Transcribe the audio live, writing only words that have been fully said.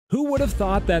Who would have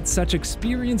thought that such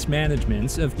experienced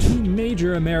managements of two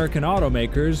major American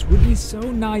automakers would be so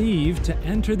naive to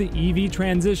enter the EV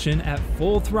transition at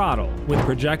full throttle, with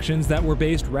projections that were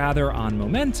based rather on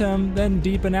momentum than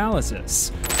deep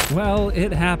analysis? Well,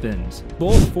 it happened.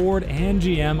 Both Ford and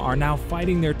GM are now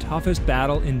fighting their toughest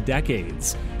battle in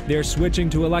decades. They're switching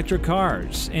to electric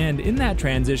cars, and in that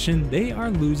transition, they are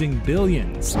losing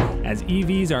billions, as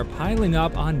EVs are piling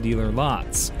up on dealer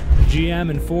lots. GM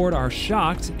and Ford are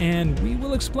shocked, and we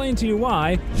will explain to you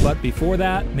why, but before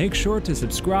that, make sure to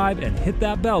subscribe and hit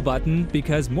that bell button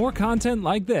because more content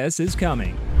like this is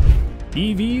coming.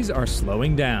 EVs are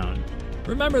slowing down.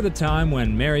 Remember the time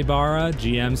when Mary Barra,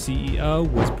 GM CEO,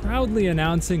 was proudly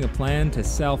announcing a plan to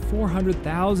sell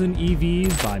 400,000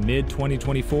 EVs by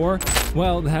mid-2024?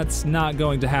 Well, that's not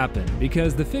going to happen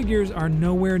because the figures are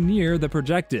nowhere near the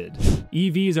projected.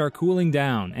 EVs are cooling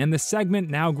down, and the segment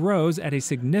now grows at a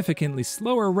significantly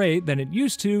slower rate than it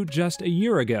used to just a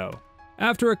year ago.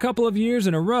 After a couple of years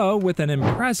in a row with an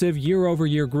impressive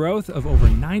year-over-year growth of over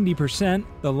 90%,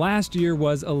 the last year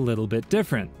was a little bit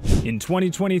different. In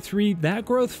 2023, that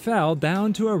growth fell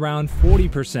down to around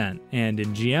 40%, and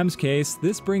in GM's case,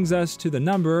 this brings us to the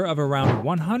number of around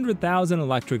 100,000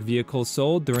 electric vehicles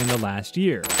sold during the last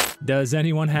year. Does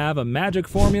anyone have a magic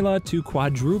formula to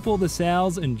quadruple the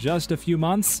sales in just a few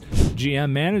months? GM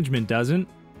management doesn't.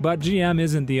 But GM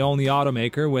isn't the only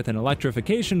automaker with an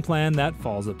electrification plan that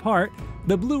falls apart.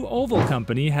 The Blue Oval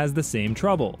Company has the same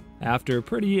trouble. After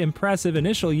pretty impressive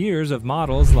initial years of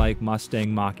models like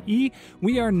Mustang Mach-E,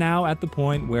 we are now at the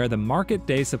point where the market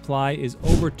day supply is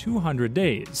over 200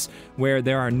 days, where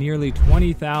there are nearly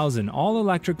 20,000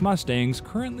 all-electric Mustangs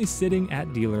currently sitting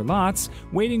at dealer lots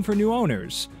waiting for new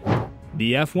owners.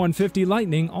 The F-150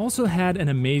 Lightning also had an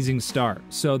amazing start,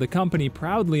 so the company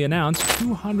proudly announced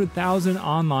 200,000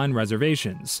 online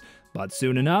reservations. But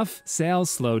soon enough, sales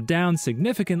slowed down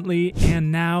significantly,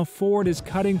 and now Ford is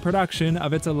cutting production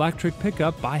of its electric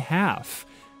pickup by half.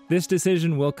 This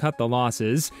decision will cut the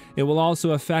losses. It will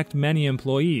also affect many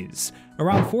employees,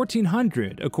 around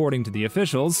 1,400 according to the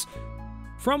officials.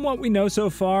 From what we know so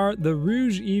far, the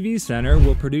Rouge EV Center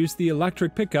will produce the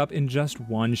electric pickup in just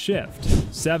one shift.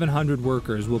 700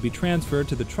 workers will be transferred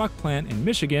to the truck plant in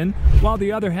Michigan, while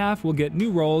the other half will get new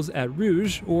roles at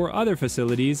Rouge or other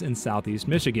facilities in Southeast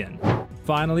Michigan.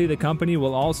 Finally, the company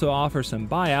will also offer some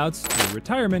buyouts through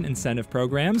retirement incentive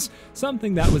programs,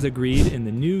 something that was agreed in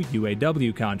the new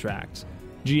UAW contract.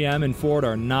 GM and Ford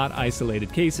are not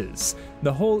isolated cases.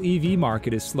 The whole EV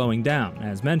market is slowing down,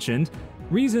 as mentioned.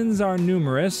 Reasons are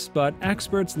numerous, but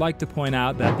experts like to point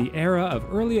out that the era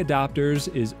of early adopters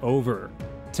is over.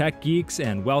 Tech geeks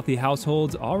and wealthy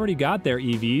households already got their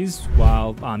EVs,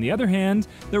 while, on the other hand,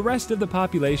 the rest of the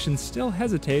population still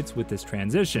hesitates with this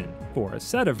transition, for a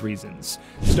set of reasons,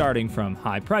 starting from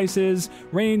high prices,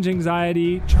 range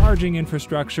anxiety, charging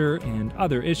infrastructure, and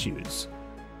other issues.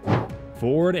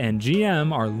 Ford and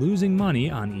GM are losing money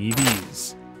on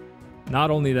EVs. Not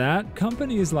only that,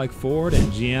 companies like Ford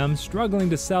and GM struggling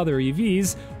to sell their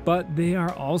EVs, but they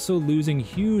are also losing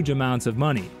huge amounts of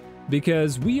money.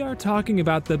 Because we are talking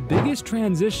about the biggest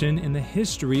transition in the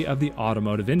history of the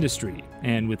automotive industry.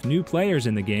 And with new players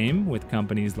in the game, with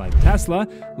companies like Tesla,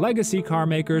 legacy car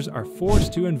makers are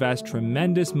forced to invest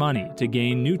tremendous money to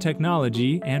gain new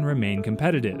technology and remain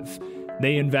competitive.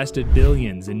 They invested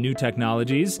billions in new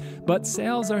technologies, but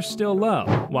sales are still low,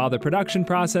 while the production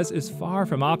process is far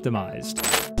from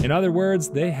optimized. In other words,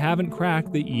 they haven't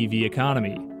cracked the EV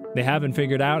economy. They haven't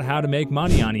figured out how to make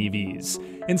money on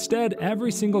EVs. Instead,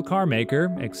 every single car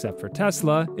maker, except for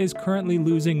Tesla, is currently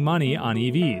losing money on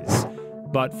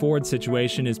EVs. But Ford's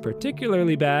situation is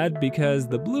particularly bad because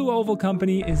the Blue Oval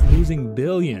Company is losing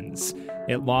billions.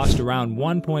 It lost around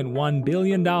 $1.1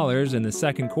 billion in the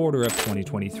second quarter of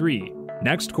 2023.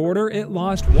 Next quarter, it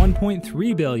lost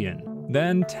 $1.3 billion.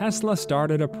 Then Tesla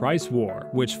started a price war,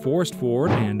 which forced Ford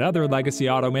and other legacy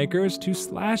automakers to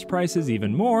slash prices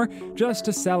even more just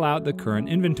to sell out the current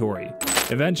inventory.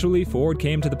 Eventually, Ford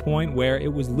came to the point where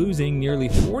it was losing nearly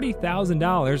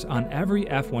 $40,000 on every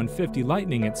F-150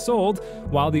 Lightning it sold,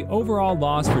 while the overall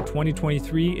loss for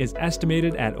 2023 is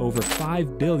estimated at over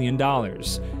 $5 billion.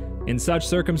 In such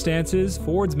circumstances,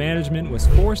 Ford's management was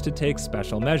forced to take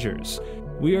special measures.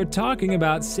 We are talking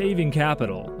about saving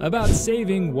capital, about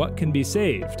saving what can be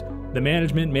saved. The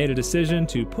management made a decision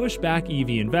to push back EV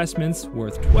investments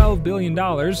worth $12 billion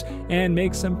and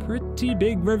make some pretty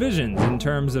big revisions in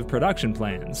terms of production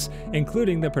plans,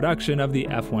 including the production of the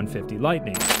F-150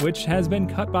 Lightning, which has been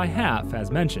cut by half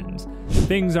as mentioned.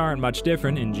 Things aren't much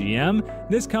different in GM.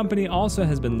 This company also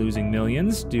has been losing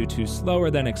millions due to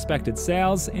slower than expected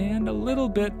sales and a little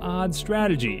bit odd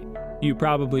strategy. You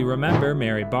probably remember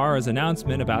Mary Barra's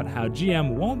announcement about how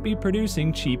GM won't be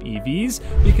producing cheap EVs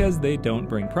because they don't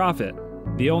bring profit.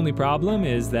 The only problem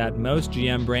is that most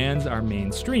GM brands are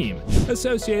mainstream,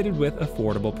 associated with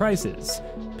affordable prices.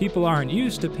 People aren't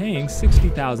used to paying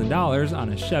 $60,000 on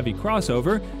a Chevy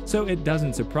crossover, so it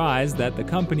doesn't surprise that the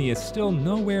company is still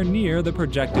nowhere near the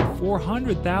projected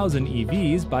 400,000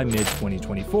 EVs by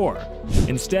mid-2024.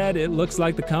 Instead, it looks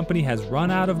like the company has run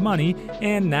out of money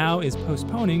and now is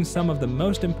postponing some of the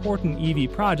most important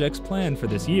EV projects planned for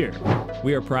this year.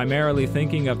 We are primarily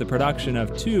thinking of the production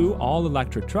of 2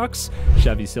 all-electric trucks,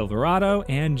 Chevy Silverado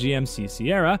and GMC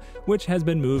Sierra, which has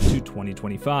been moved to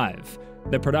 2025.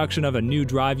 The production of a new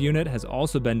drive unit has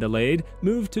also been delayed,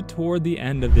 moved to toward the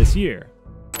end of this year.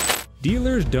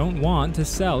 Dealers don't want to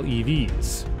sell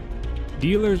EVs.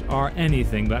 Dealers are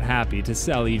anything but happy to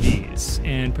sell EVs,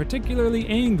 and particularly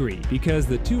angry because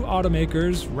the two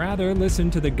automakers rather listen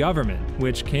to the government,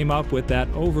 which came up with that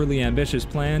overly ambitious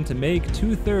plan to make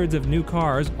 2/3 of new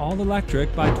cars all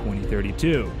electric by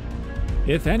 2032.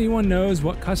 If anyone knows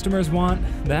what customers want,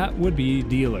 that would be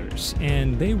dealers,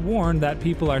 and they warned that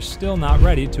people are still not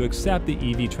ready to accept the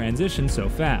EV transition so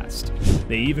fast.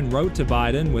 They even wrote to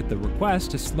Biden with the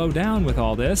request to slow down with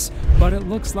all this, but it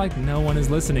looks like no one is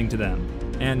listening to them.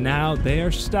 And now they are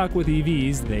stuck with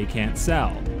EVs they can't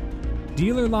sell.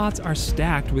 Dealer lots are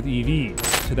stacked with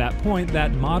EVs, to that point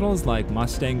that models like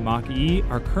Mustang Mach-E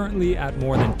are currently at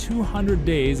more than 200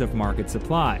 days of market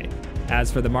supply. As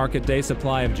for the market day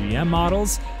supply of GM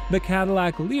models, the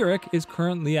Cadillac Lyriq is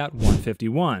currently at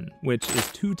 151, which is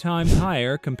 2 times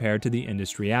higher compared to the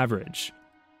industry average.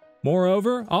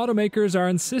 Moreover, automakers are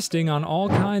insisting on all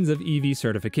kinds of EV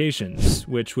certifications,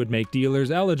 which would make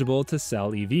dealers eligible to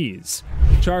sell EVs.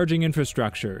 Charging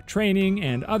infrastructure, training,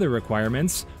 and other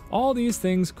requirements, all these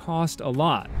things cost a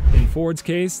lot. In Ford's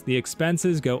case, the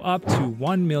expenses go up to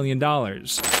 $1 million.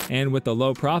 And with the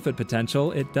low profit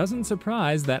potential, it doesn't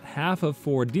surprise that half of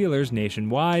Ford dealers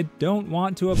nationwide don't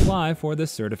want to apply for the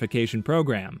certification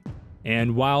program.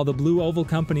 And while the Blue Oval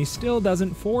Company still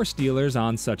doesn't force dealers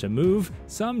on such a move,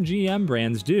 some GM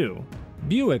brands do.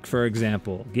 Buick, for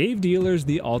example, gave dealers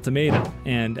the ultimatum,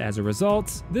 and as a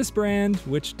result, this brand,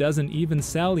 which doesn't even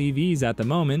sell EVs at the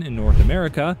moment in North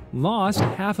America, lost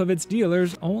half of its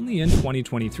dealers only in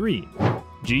 2023.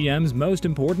 GM's most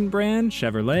important brand,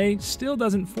 Chevrolet, still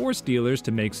doesn't force dealers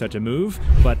to make such a move,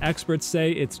 but experts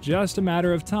say it's just a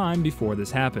matter of time before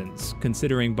this happens,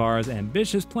 considering Barra's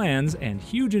ambitious plans and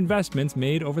huge investments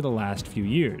made over the last few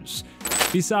years.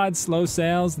 Besides slow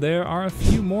sales, there are a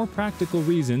few more practical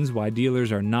reasons why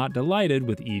dealers are not delighted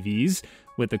with EVs.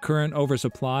 With the current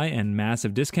oversupply and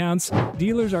massive discounts,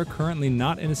 dealers are currently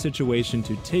not in a situation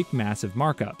to take massive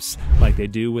markups, like they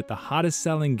do with the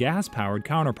hottest-selling gas-powered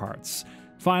counterparts.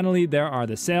 Finally, there are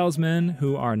the salesmen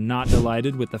who are not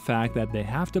delighted with the fact that they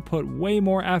have to put way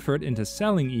more effort into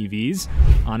selling EVs.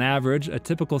 On average, a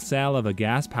typical sale of a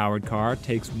gas-powered car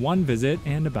takes 1 visit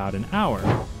and about an hour.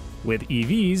 With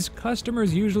EVs,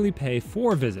 customers usually pay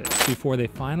 4 visits before they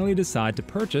finally decide to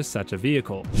purchase such a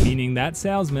vehicle, meaning that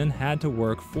salesman had to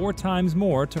work 4 times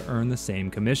more to earn the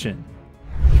same commission.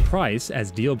 Price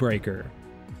as deal breaker.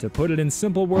 To put it in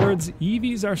simple words,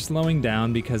 EVs are slowing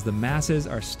down because the masses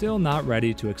are still not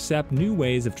ready to accept new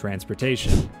ways of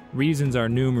transportation. Reasons are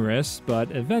numerous,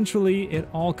 but eventually it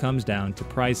all comes down to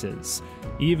prices.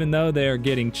 Even though they are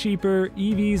getting cheaper,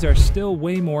 EVs are still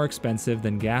way more expensive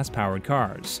than gas-powered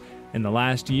cars. In the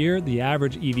last year, the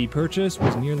average EV purchase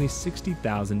was nearly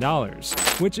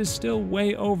 $60,000, which is still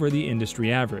way over the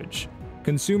industry average.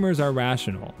 Consumers are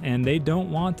rational, and they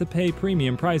don't want to pay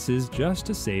premium prices just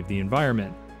to save the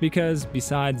environment. Because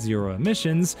besides zero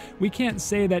emissions, we can't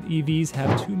say that EVs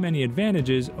have too many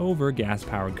advantages over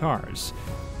gas-powered cars.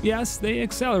 Yes, they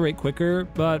accelerate quicker,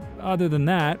 but other than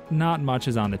that, not much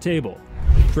is on the table.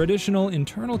 Traditional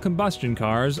internal combustion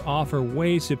cars offer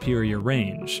way superior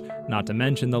range, not to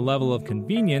mention the level of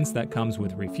convenience that comes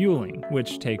with refueling,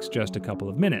 which takes just a couple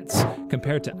of minutes,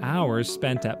 compared to hours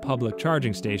spent at public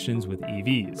charging stations with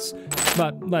EVs.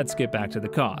 But let's get back to the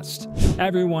cost.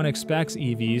 Everyone expects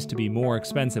EVs to be more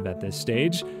expensive at this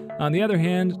stage. On the other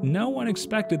hand, no one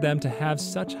expected them to have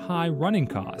such high running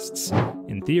costs.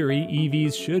 In theory,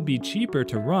 EVs should be cheaper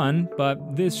to run,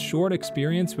 but this short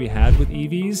experience we had with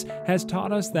EVs has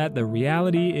taught us that the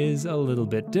reality is a little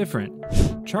bit different.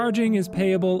 Charging is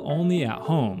payable only at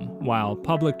home, while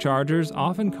public chargers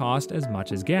often cost as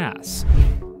much as gas.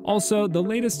 Also, the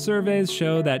latest surveys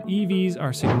show that EVs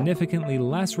are significantly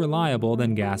less reliable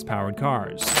than gas-powered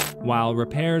cars, while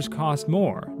repairs cost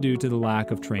more due to the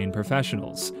lack of trained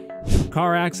professionals.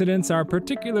 Car accidents are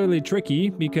particularly tricky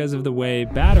because of the way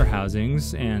batter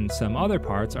housings and some other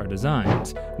parts are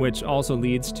designed, which also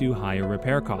leads to higher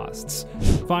repair costs.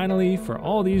 Finally, for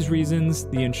all these reasons,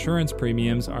 the insurance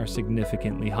premiums are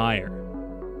significantly higher.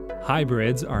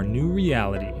 Hybrids are new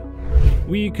reality.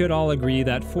 We could all agree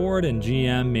that Ford and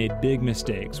GM made big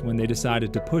mistakes when they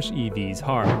decided to push EVs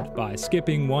hard by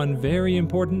skipping one very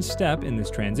important step in this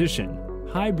transition: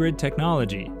 hybrid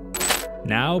technology.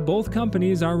 Now, both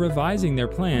companies are revising their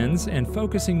plans and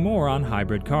focusing more on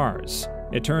hybrid cars.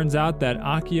 It turns out that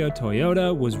Akio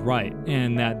Toyota was right,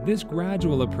 and that this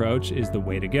gradual approach is the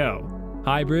way to go.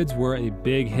 Hybrids were a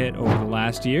big hit over the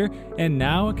last year and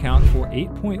now account for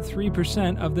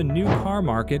 8.3% of the new car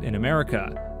market in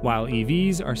America, while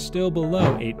EVs are still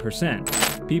below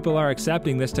 8%. People are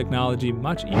accepting this technology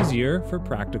much easier for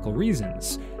practical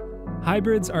reasons.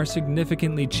 Hybrids are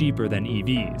significantly cheaper than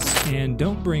EVs and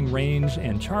don't bring range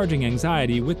and charging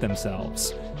anxiety with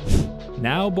themselves.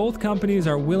 Now, both companies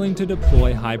are willing to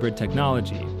deploy hybrid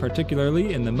technology,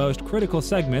 particularly in the most critical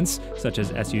segments such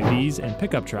as SUVs and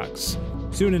pickup trucks.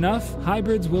 Soon enough,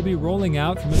 hybrids will be rolling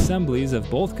out from assemblies of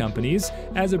both companies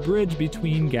as a bridge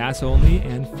between gas-only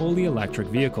and fully electric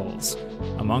vehicles.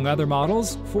 Among other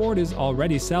models, Ford is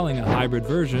already selling a hybrid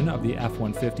version of the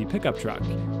F-150 pickup truck.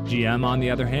 GM, on the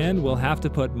other hand, will have to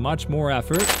put much more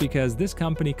effort because this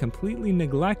company completely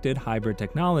neglected hybrid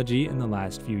technology in the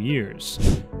last few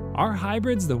years. Are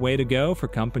hybrids the way to go for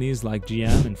companies like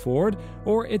GM and Ford,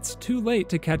 or it's too late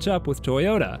to catch up with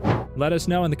Toyota? Let us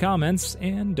know in the comments,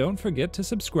 and don't forget to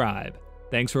subscribe.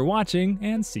 Thanks for watching,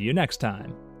 and see you next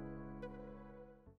time.